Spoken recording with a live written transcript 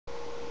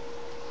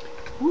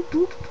Whoop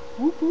whoop,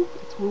 whoop whoop,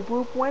 it's Whoop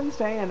Whoop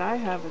Wednesday and I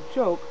have a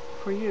joke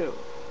for you.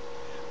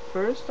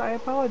 First, I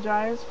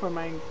apologize for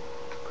my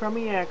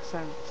crummy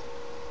accents.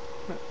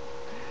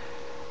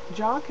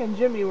 Jock and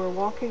Jimmy were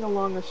walking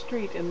along a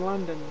street in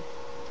London.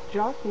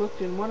 Jock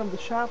looked in one of the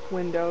shop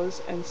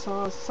windows and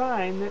saw a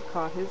sign that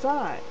caught his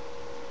eye.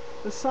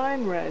 The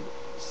sign read,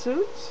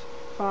 "Suits,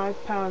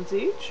 £5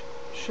 each,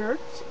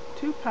 shirts,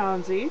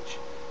 £2 each,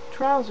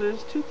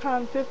 trousers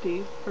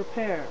 £2.50 per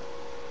pair."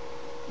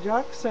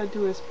 Jock said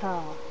to his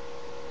pal,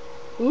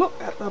 "Look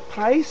at the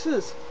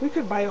prices! We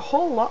could buy a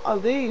whole lot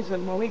of these,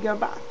 and when we go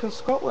back to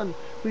Scotland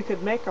we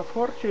could make a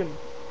fortune.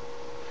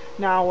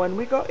 Now when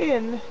we go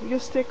in, you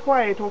stay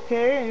quiet,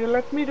 okay, and you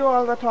let me do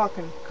all the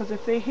talking, 'cause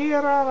if they hear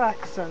our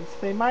accents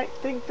they might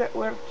think that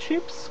we're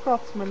cheap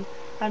Scotsmen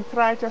and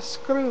try to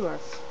screw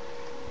us.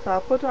 So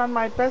I'll put on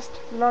my best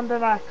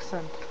London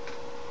accent."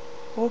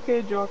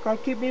 "Okay, Jock, I'll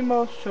keep me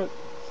mouth shut,"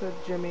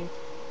 said Jimmy.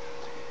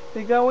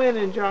 They go in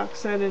and Jock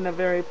said in a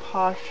very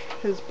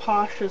his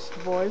poshest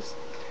voice,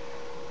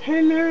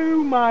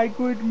 "Hello, my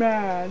good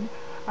man.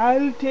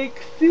 I'll take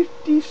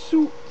 50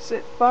 suits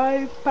at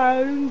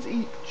 £5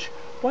 each,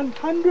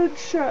 100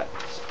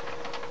 shirts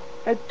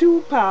at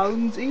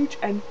 £2 each,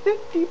 and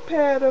 50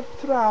 pair of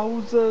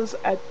trousers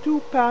at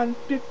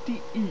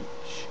 £2.50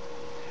 each.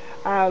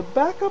 I'll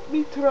back up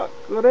me truck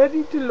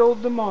ready to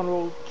load them on,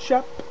 old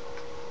chap."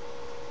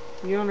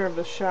 The owner of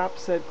the shop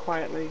said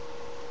quietly,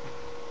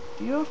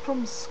 "You're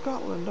from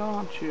Scotland,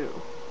 aren't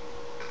you?"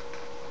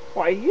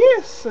 "Why,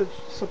 yes," said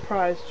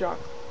surprised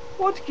Jock.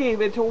 "What gave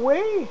it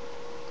away?"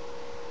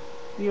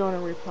 The owner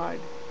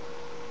replied,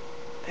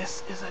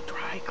 "This is a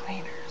dry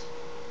cleaner's."